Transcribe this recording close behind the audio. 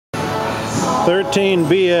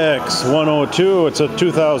13BX102. It's a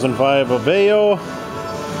 2005 Aveo.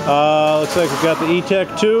 Looks like we've got the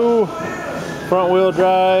E-Tech 2 front wheel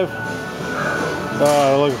drive.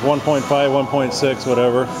 Look, 1.5, 1.6,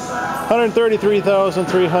 whatever.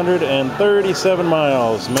 133,337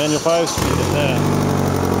 miles. Manual 5-speed at that.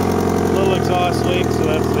 Little exhaust leak, so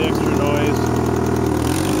that's the extra noise.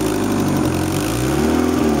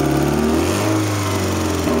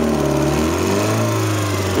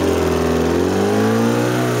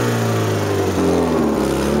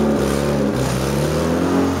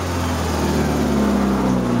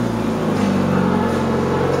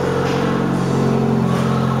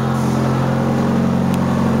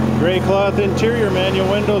 Gray cloth interior,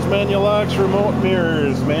 manual windows, manual locks, remote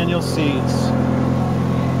mirrors, manual seats.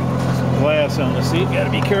 Some glass on the seat,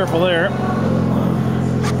 gotta be careful there.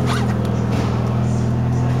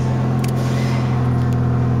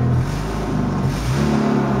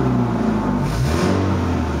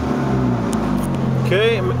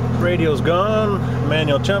 Okay, radio's gone,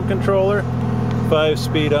 manual temp controller,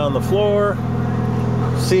 5-speed on the floor.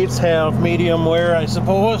 Seats have medium wear, I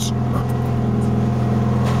suppose.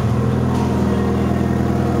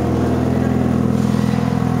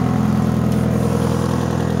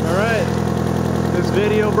 This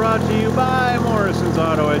video brought to you by Morrison'S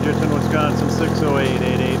Auto, Edgerton, Wisconsin,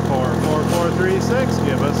 608-884-4436.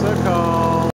 Give us a call.